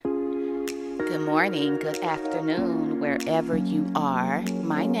Good morning, good afternoon, wherever you are.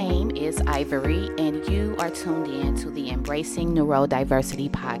 My name is Ivory, and you are tuned in to the Embracing Neurodiversity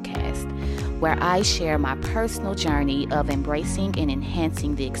podcast, where I share my personal journey of embracing and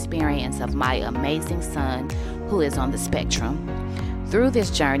enhancing the experience of my amazing son who is on the spectrum. Through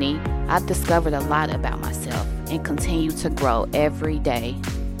this journey, I've discovered a lot about myself and continue to grow every day.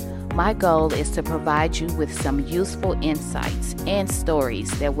 My goal is to provide you with some useful insights and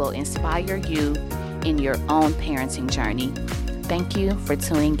stories that will inspire you in your own parenting journey. Thank you for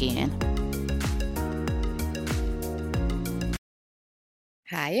tuning in.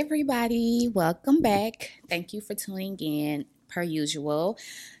 Hi, everybody. Welcome back. Thank you for tuning in, per usual.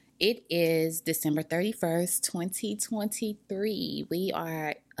 It is December 31st, 2023. We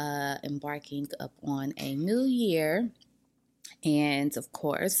are embarking upon a new year. And of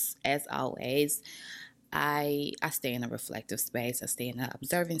course, as always, I stay in a reflective space. I stay in an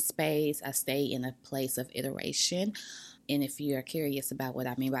observant space. I stay in a place of iteration. And if you are curious about what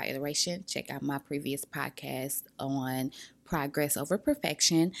I mean by iteration, check out my previous podcast on progress over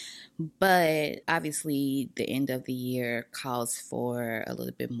perfection. But obviously, the end of the year calls for a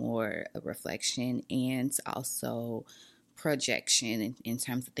little bit more reflection and also projection in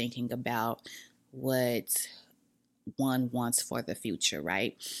terms of thinking about what one wants for the future,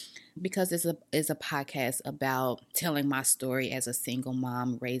 right? Because it's a podcast about telling my story as a single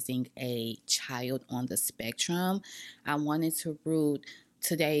mom raising a child on the spectrum. I wanted to root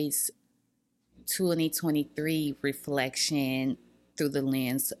today's 2023 reflection through the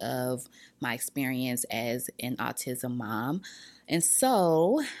lens of my experience as an autism mom. And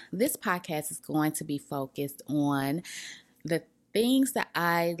so this podcast is going to be focused on the things that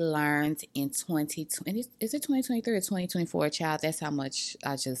I learned in 2020. Is it 2023 or 2024, child? That's how much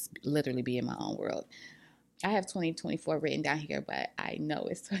I just literally be in my own world. I have 2024 written down here, but I know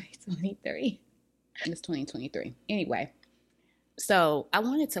it's 2023. It's 2023. Anyway, so I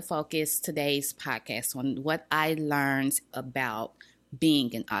wanted to focus today's podcast on what I learned about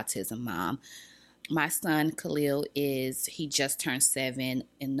being an autism mom. My son, Khalil, he just turned 7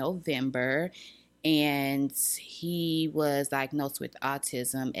 in November. And he was diagnosed with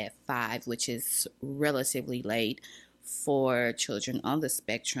autism at 5, which is relatively late for children on the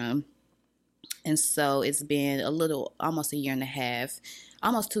spectrum. And so it's been almost a year and a half,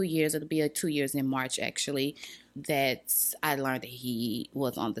 almost 2 years. It'll be 2 years in March, actually, that I learned that he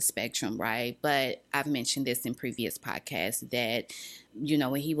was on the spectrum, right? But I've mentioned this in previous podcasts that,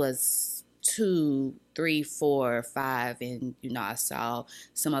 when he was 2, 3, 4, 5, and I saw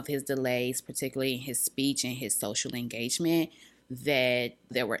some of his delays, particularly in his speech and his social engagement, that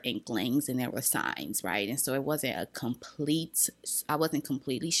there were inklings and there were signs, right? And so I wasn't completely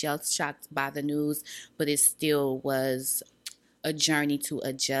shell-shocked by the news, but it still was a journey to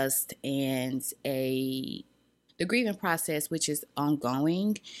adjust, and the grieving process, which is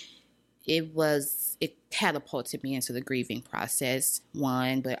ongoing. It catapulted me into the grieving process,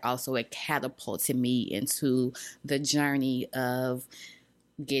 one, but also it catapulted me into the journey of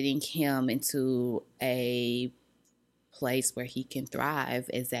getting him into a place where he can thrive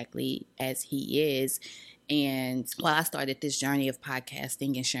exactly as he is. And while I started this journey of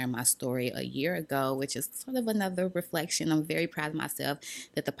podcasting and sharing my story a year ago, which is sort of another reflection, I'm very proud of myself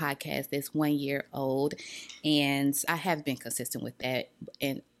that the podcast is 1 year old, and I have been consistent with that.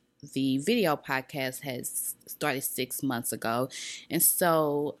 And the video podcast has started 6 months ago. And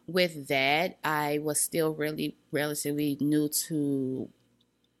so with that, I was still really relatively new to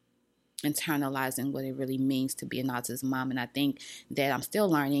internalizing what it really means to be an autism mom. And I think that I'm still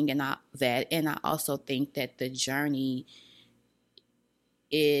learning and I also think that the journey,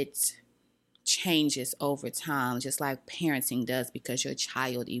 it changes over time, just like parenting does, because your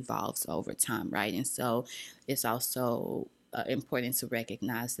child evolves over time, right? And so it's also important to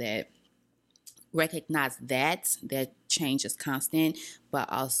recognize that change is constant, but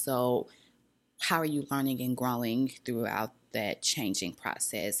also how are you learning and growing throughout that changing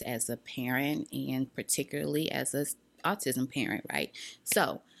process as a parent, and particularly as an autism parent, right?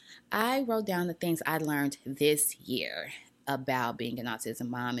 So I wrote down the things I learned this year about being an autism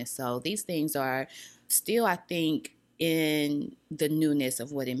mom. And so these things are still, I think, in the newness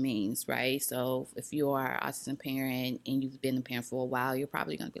of what it means, right? So if you are an autism parent and you've been a parent for a while, you're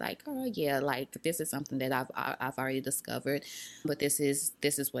probably going to be like, oh yeah, like this is something that I've already discovered, but this is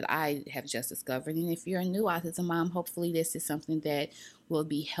what I have just discovered. And if you're a new autism mom, hopefully this is something that will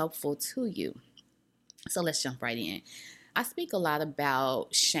be helpful to you. So let's jump right in. I speak a lot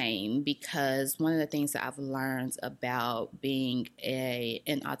about shame because one of the things that I've learned about being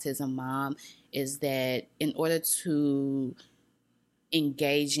an autism mom is that in order to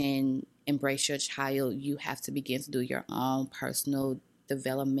engage in embrace your child, you have to begin to do your own personal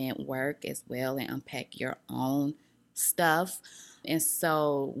development work as well and unpack your own stuff. And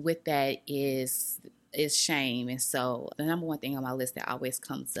so with that is shame. And so the number one thing on my list that always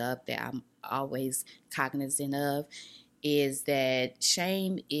comes up that I'm always cognizant of is that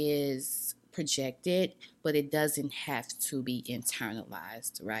shame is projected, but it doesn't have to be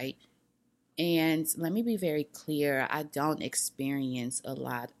internalized, right? And let me be very clear, I don't experience a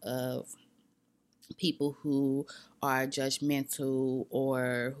lot of people who are judgmental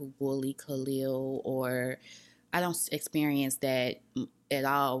or who bully Khalil, or I don't experience that at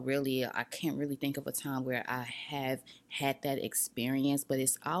all, really. I can't really think of a time where I have had that experience, but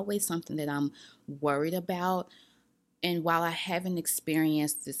it's always something that I'm worried about. And while I haven't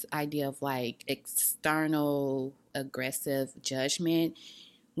experienced this idea of like external aggressive judgment,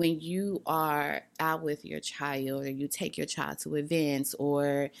 when you are out with your child or you take your child to events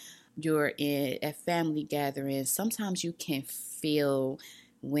or you're in a family gathering, sometimes you can feel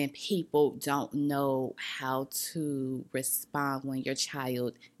when people don't know how to respond when your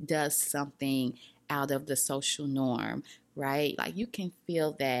child does something out of the social norm, right? Like you can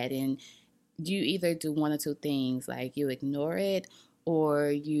feel that, and you either do one or two things, like you ignore it or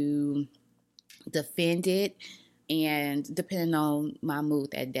you defend it. And depending on my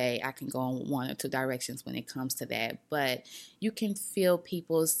mood that day, I can go in one or two directions when it comes to that. But you can feel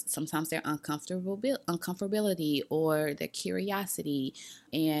people's sometimes their uncomfortability or their curiosity,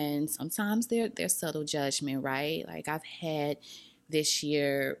 and sometimes their subtle judgment, right? Like I've had this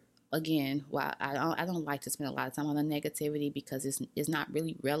year, again, well, I don't like to spend a lot of time on the negativity because it's not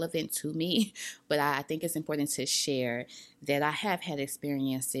really relevant to me, but I think it's important to share that I have had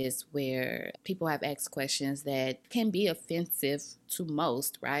experiences where people have asked questions that can be offensive to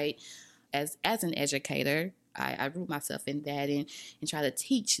most, right? As an educator, I root myself in that and try to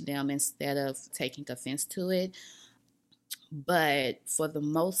teach them instead of taking offense to it. But for the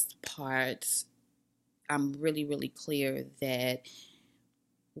most part, I'm really, really clear that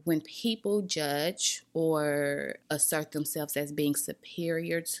when people judge or assert themselves as being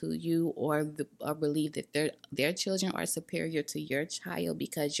superior to you, or believe that their children are superior to your child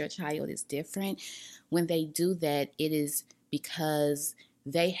because your child is different, when they do that, it is because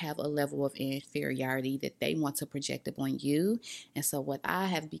they have a level of inferiority that they want to project upon you. And so what I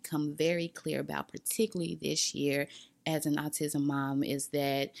have become very clear about, particularly this year as an autism mom, is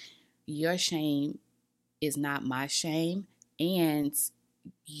that your shame is not my shame, and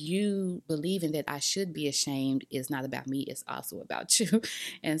you believing that I should be ashamed is not about me, it's also about you.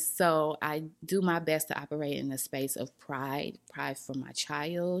 And so I do my best to operate in a space of pride for my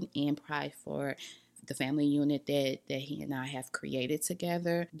child and pride for the family unit that he and I have created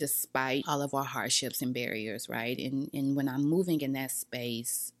together, despite all of our hardships and barriers, right? And when I'm moving in that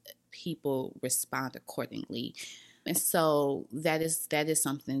space, people respond accordingly. And so that is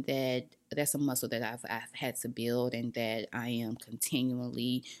something that's a muscle that I've had to build, and that I am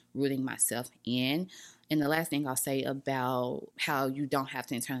continually rooting myself in. And the last thing I'll say about how you don't have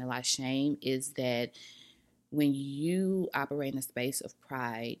to internalize shame is that when you operate in a space of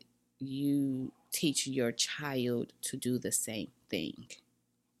pride, you teach your child to do the same thing.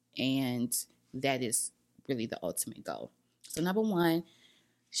 And that is really the ultimate goal. So number one,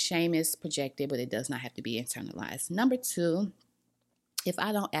 shame is projected, but it does not have to be internalized. Number two, if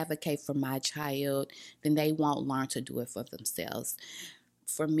I don't advocate for my child, then they won't learn to do it for themselves.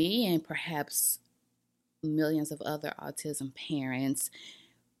 For me, and perhaps millions of other autism parents,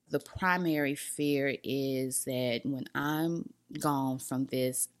 the primary fear is that when I'm gone from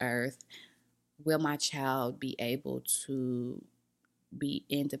this earth, will my child be able to be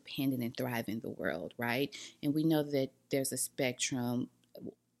independent and thrive in the world, right? And we know that there's a spectrum,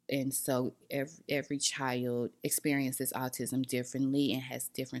 and so every child experiences autism differently and has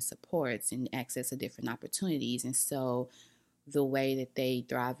different supports and access to different opportunities. And so the way that they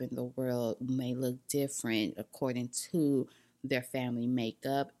thrive in the world may look different according to their family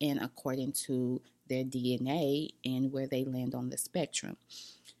makeup and according to their DNA and where they land on the spectrum.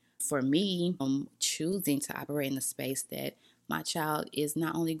 For me, I'm choosing to operate in a space that my child is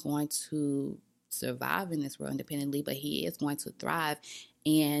not only going to survive in this world independently, but he is going to thrive.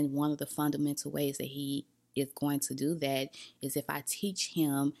 And one of the fundamental ways that he is going to do that is if I teach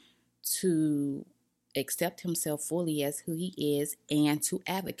him to accept himself fully as who he is and to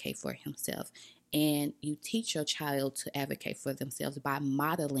advocate for himself. And you teach your child to advocate for themselves by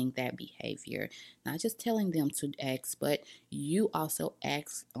modeling that behavior, not just telling them to act, but you also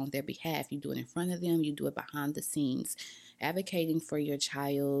act on their behalf. You do it in front of them, you do it behind the scenes. Advocating for your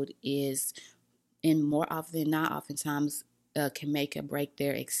child is, and more often than not, oftentimes can make or break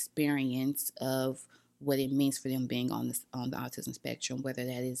their experience of what it means for them being on the autism spectrum, whether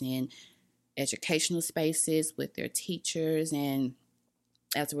that is in educational spaces with their teachers and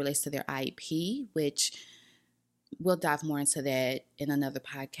as it relates to their IEP, which we'll dive more into that in another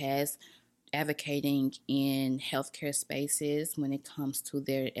podcast, advocating in healthcare spaces when it comes to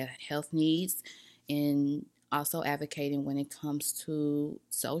their health needs, and also advocating when it comes to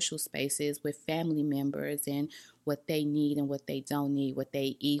social spaces with family members and what they need and what they don't need, what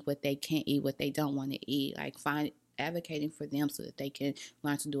they eat, what they can't eat, what they don't want to eat. Like advocating for them so that they can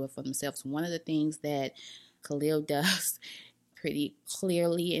learn to do it for themselves. One of the things that Khalil does pretty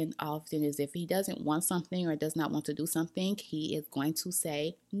clearly and often is if he doesn't want something or does not want to do something, he is going to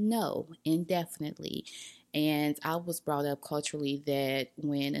say no indefinitely. And I was brought up culturally that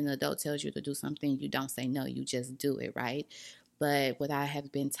when an adult tells you to do something, you don't say no, you just do it, right? But what I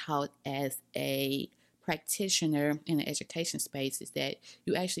have been taught as a practitioner in the education space is that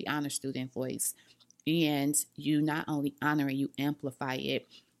you actually honor student voice. And you not only honor it, you amplify it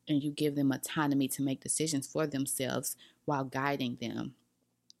and you give them autonomy to make decisions for themselves while guiding them.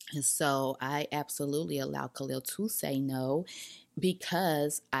 And so I absolutely allow Khalil to say no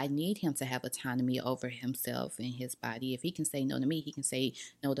because I need him to have autonomy over himself and his body. If he can say no to me, he can say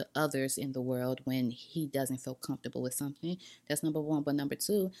no to others in the world when he doesn't feel comfortable with something. That's number one. But number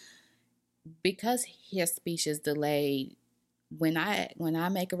two, because his speech is delayed, when I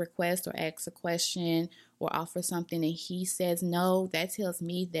make a request or ask a question or offer something and he says no, that tells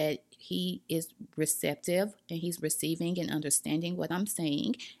me that he is receptive and he's receiving and understanding what I'm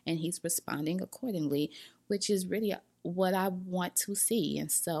saying and he's responding accordingly, which is really what I want to see.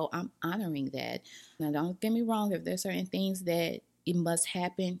 And so I'm honoring that. Now, don't get me wrong, if there's certain things that it must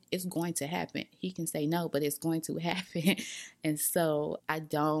happen, it's going to happen. He can say no, but it's going to happen. And so I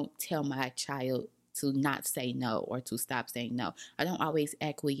don't tell my child to not say no or to stop saying no. I don't always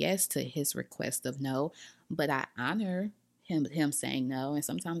acquiesce to his request of no, but I honor him saying no. And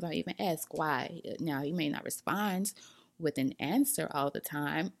sometimes I even ask why. Now, he may not respond with an answer all the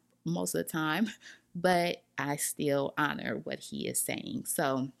time, most of the time, but I still honor what he is saying.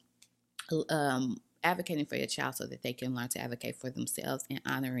 So, advocating for your child so that they can learn to advocate for themselves and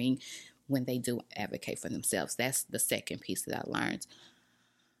honoring when they do advocate for themselves. That's the second piece that I learned.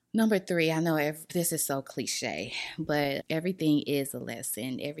 Number three, I know this is so cliche, but everything is a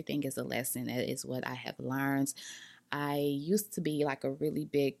lesson. Everything is a lesson. That is what I have learned. I used to be like a really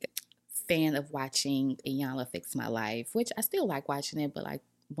big fan of watching Iyanla Fix My Life, which I still like watching it, but like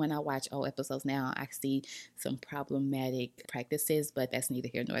when I watch old episodes now, I see some problematic practices, but that's neither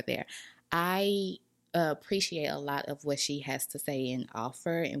here nor there. I appreciate a lot of what she has to say and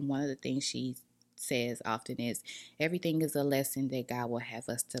offer, and one of the things she says often is everything is a lesson that God will have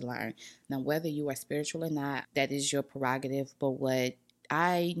us to learn. Now, whether you are spiritual or not, that is your prerogative, but what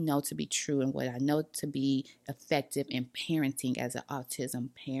I know to be true and what I know to be effective in parenting as an autism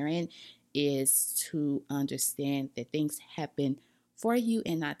parent is to understand that things happen for you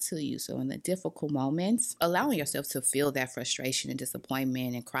and not to you. So in the difficult moments, allowing yourself to feel that frustration and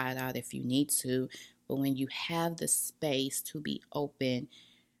disappointment and cry it out if you need to. But when you have the space to be open,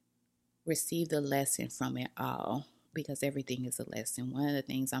 receive the lesson from it all, because everything is a lesson. One of the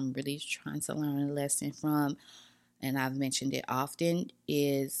things I'm really trying to learn a lesson from, and I've mentioned it often,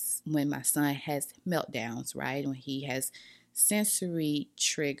 is when my son has meltdowns, right? When he has sensory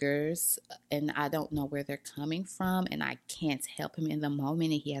triggers and I don't know where they're coming from and I can't help him in the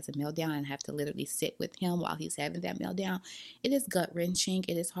moment and he has a meltdown and have to literally sit with him while he's having that meltdown. It is gut-wrenching.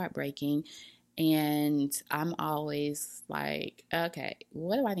 It is heartbreaking. And I'm always like, okay,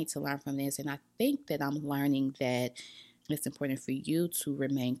 what do I need to learn from this? And I think that I'm learning that it's important for you to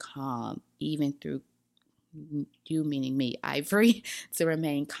remain calm, even through you, meaning me, Ivory, to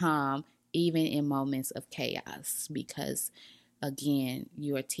remain calm, even in moments of chaos. Because, again,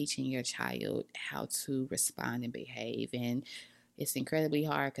 you are teaching your child how to respond and behave. And it's incredibly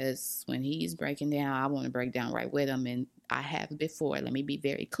hard because when he's breaking down, I want to break down right with him. And I have before, let me be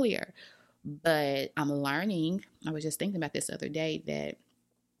very clear. But I'm learning, I was just thinking about this the other day, that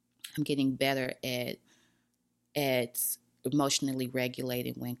I'm getting better at emotionally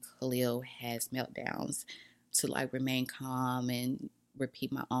regulating when Khalil has meltdowns, to like remain calm and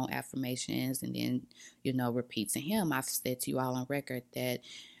repeat my own affirmations and then, repeat to him. I've said to you all on record that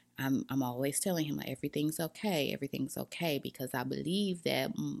I'm always telling him like everything's okay, because I believe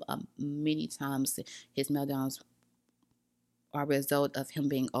that many times his meltdowns are a result of him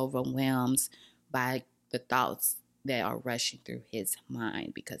being overwhelmed by the thoughts that are rushing through his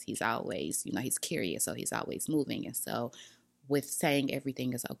mind, because he's always, he's curious, so he's always moving. And so with saying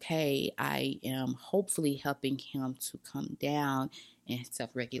everything is okay, I am hopefully helping him to come down and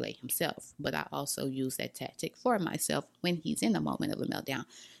self-regulate himself. But I also use that tactic for myself when he's in a moment of a meltdown.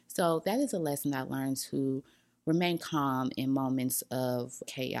 So that is a lesson I learned, to remain calm in moments of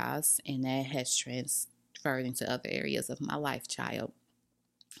chaos, and that has transferred into other areas of my life, child.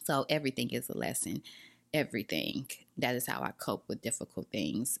 So everything is a lesson. Everything. That is how I cope with difficult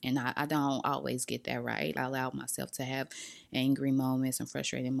things. And I don't always get that right. I allow myself to have angry moments and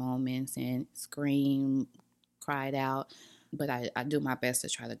frustrating moments and scream, cried out. But I do my best to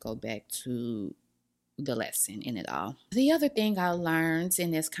try to go back to the lesson in it all. The other thing I learned,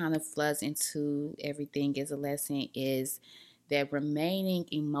 and this kind of floods into everything is a lesson, is that remaining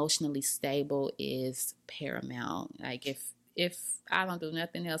emotionally stable is paramount. Like if I don't do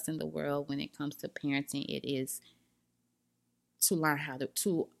nothing else in the world when it comes to parenting, it is to learn how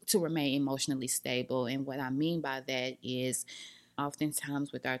to remain emotionally stable. And what I mean by that is,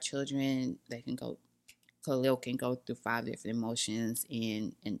 oftentimes with our children, Khalil can go through 5 different emotions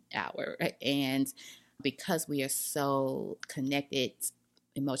in an hour. And because we are so connected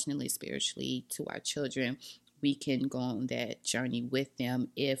emotionally, spiritually to our children, we can go on that journey with them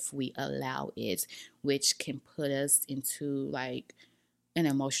if we allow it, which can put us into like an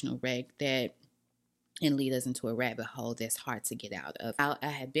emotional wreck that and lead us into a rabbit hole that's hard to get out of. I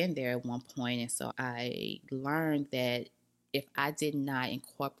had been there at one point, and so I learned that if I did not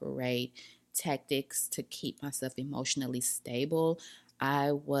incorporate tactics to keep myself emotionally stable,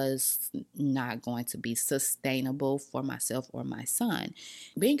 I was not going to be sustainable for myself or my son.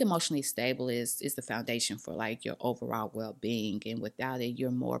 Being emotionally stable is the foundation for like your overall well-being, and without it, you're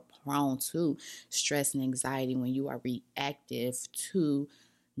more prone to stress and anxiety when you are reactive to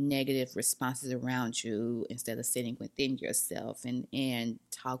negative responses around you instead of sitting within yourself and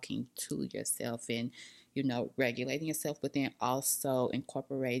talking to yourself and regulating yourself, but then also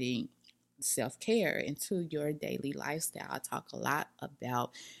incorporating self-care into your daily lifestyle. I talk a lot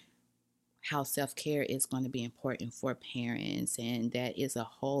about how self-care is going to be important for parents, and that is a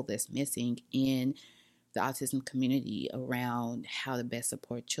hole that's missing in the autism community around how to best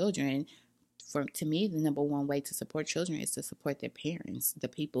support children. To me, the number one way to support children is to support their parents, the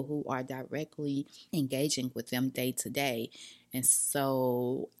people who are directly engaging with them day to day. And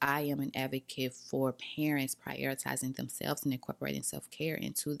so I am an advocate for parents prioritizing themselves and incorporating self-care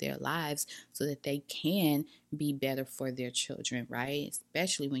into their lives so that they can be better for their children, right?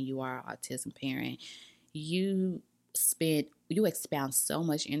 Especially when you are an autism parent. You expound so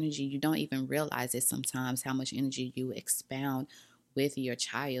much energy. You don't even realize it sometimes how much energy you expound with your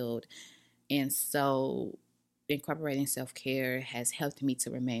child. And so incorporating self-care has helped me to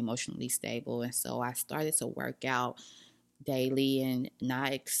remain emotionally stable. And so I started to work out daily, and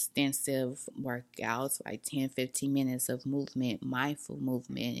not extensive workouts, like 10-15 minutes of movement, mindful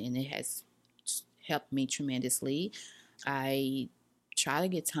movement, and it has helped me tremendously. I try to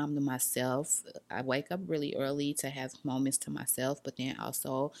get time to myself. I wake up really early to have moments to myself, but then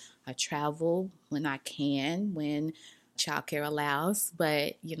also I travel when I can, when childcare allows.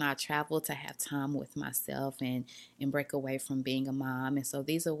 But I travel to have time with myself and break away from being a mom. And so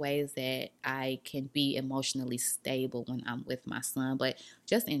these are ways that I can be emotionally stable when I'm with my son, but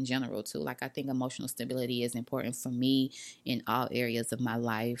just in general too. Like, I think emotional stability is important for me in all areas of my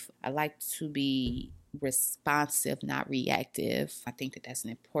life. I like to be responsive, not reactive. I think that that's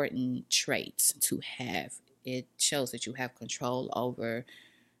an important trait to have. It shows that you have control over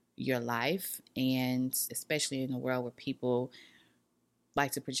your life, and especially in a world where people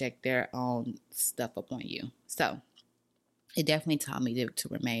like to project their own stuff upon you. So it definitely taught me to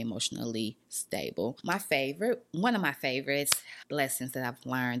remain emotionally stable. One of my favorites lessons that I've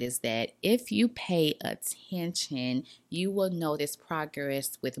learned is that if you pay attention, you will notice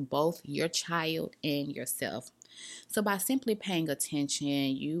progress with both your child and yourself. So by simply paying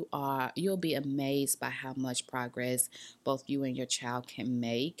attention, you'll be amazed by how much progress both you and your child can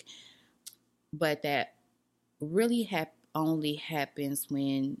make. But that really only happens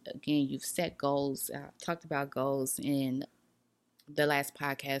when, again, you've set goals. I talked about goals in the last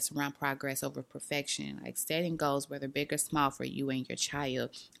podcast around progress over perfection, like setting goals, whether big or small, for you and your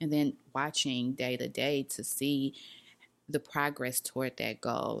child, and then watching day to day to see the progress toward that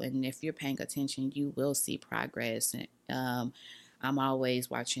goal. And if you're paying attention, you will see progress. I'm always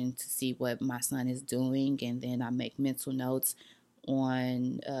watching to see what my son is doing, and then I make mental notes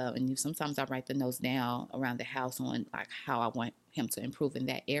on and sometimes I write the notes down around the house on like how I want him to improve in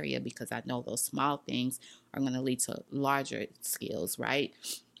that area, because I know those small things are going to lead to larger skills, right?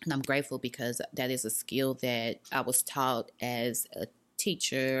 And I'm grateful because that is a skill that I was taught as a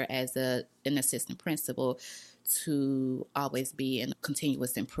teacher, as an assistant principal, to always be in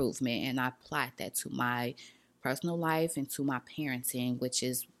continuous improvement. And I applied that to my personal life and to my parenting, which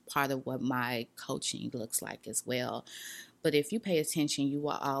is part of what my coaching looks like as well. But if you pay attention, you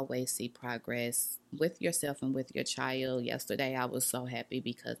will always see progress with yourself and with your child. Yesterday, I was so happy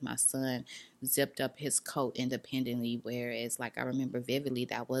because my son zipped up his coat independently, whereas, like, I remember vividly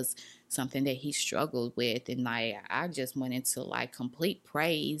that was something that he struggled with. And, like, I just went into, like, complete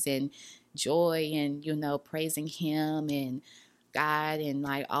praise and joy and, praising him and God and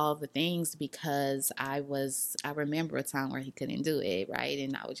like all the things, because I remember a time where he couldn't do it, right?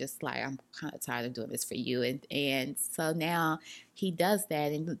 And I was just like, I'm kind of tired of doing this for you. And so now he does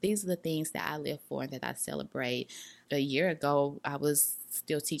that. And these are the things that I live for and that I celebrate. A year ago, I was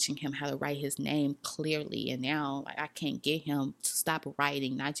still teaching him how to write his name clearly. And now I can't get him to stop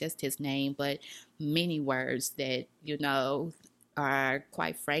writing, not just his name, but many words that, are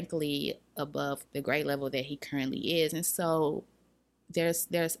quite frankly above the grade level that he currently is. And so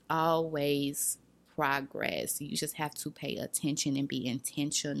there's always progress. You just have to pay attention and be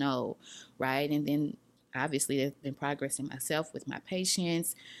intentional, right? And then obviously there's been progress in myself with my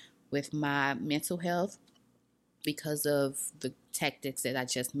patients, with my mental health, because of the tactics that I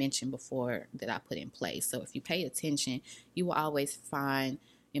just mentioned before that I put in place. So if you pay attention, you will always find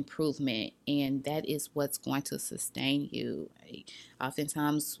improvement, and that is what's going to sustain you. Right?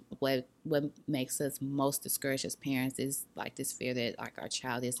 Oftentimes what makes us most discouraged as parents is like this fear that like our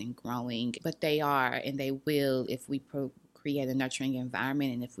child isn't growing, but they are, and they will if we create a nurturing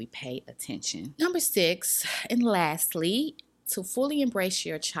environment and if we pay attention. Number 6, and lastly, to fully embrace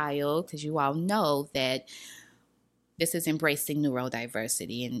your child, because you all know that this is embracing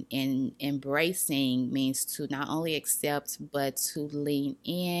neurodiversity, and embracing means to not only accept but to lean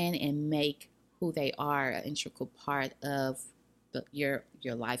in and make who they are an integral part of your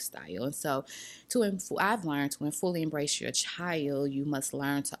lifestyle. And so I've learned to fully embrace your child, you must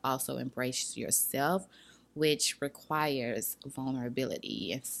learn to also embrace yourself, which requires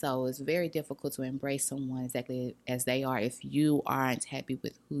vulnerability. And so it's very difficult to embrace someone exactly as they are if you aren't happy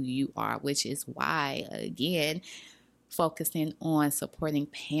with who you are, which is why, again, focusing on supporting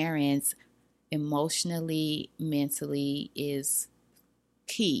parents emotionally, mentally is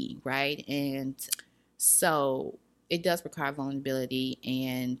key, right? And so it does require vulnerability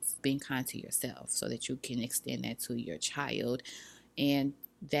and being kind to yourself so that you can extend that to your child. And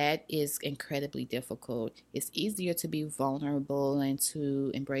that is incredibly difficult. It's easier to be vulnerable and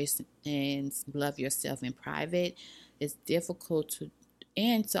to embrace and love yourself in private. It's difficult to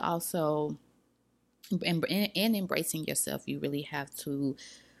also in embracing yourself, you really have to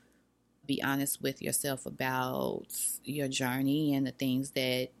be honest with yourself about your journey and the things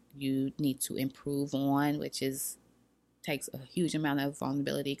that you need to improve on, which takes a huge amount of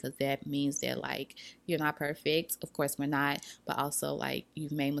vulnerability, because that means that like you're not perfect. Of course we're not, but also like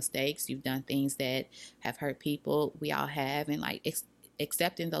you've made mistakes, you've done things that have hurt people. We all have, and like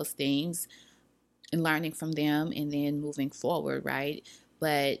accepting those things and learning from them and then moving forward, right?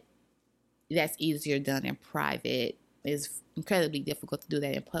 But that's easier done in private. It's incredibly difficult to do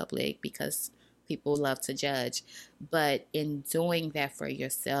that in public because people love to judge. But in doing that for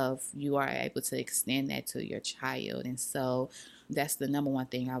yourself, you are able to extend that to your child. And so that's the number one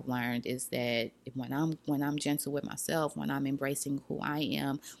thing I've learned, is that when I'm gentle with myself, when I'm embracing who I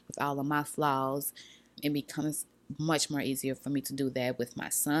am with all of my flaws, it becomes much more easier for me to do that with my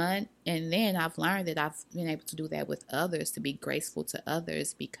son. And then I've learned that I've been able to do that with others, to be graceful to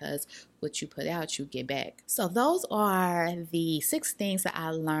others, because what you put out, you get back. So those are the 6 things that I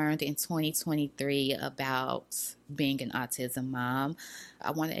learned in 2023 about being an autism mom.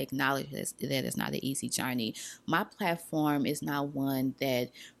 I want to acknowledge that it's not an easy journey. My platform is not one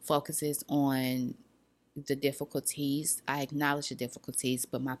that focuses on the difficulties. I acknowledge the difficulties,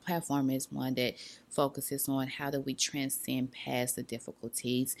 but my platform is one that focuses on how do we transcend past the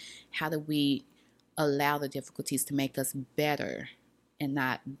difficulties? How do we allow the difficulties to make us better and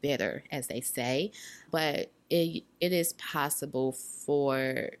not bitter, as they say? But it is possible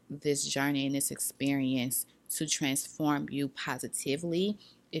for this journey and this experience to transform you positively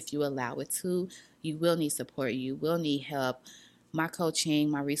if you allow it to. You will need support. You will need help. My coaching,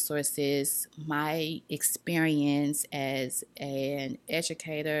 my resources, my experience as an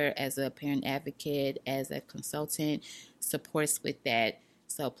educator, as a parent advocate, as a consultant supports with that.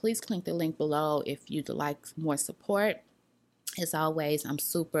 So please click the link below if you'd like more support. As always, I'm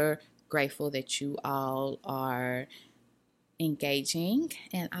super grateful that you all are engaging,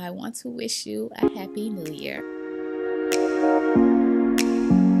 and I want to wish you a happy new year.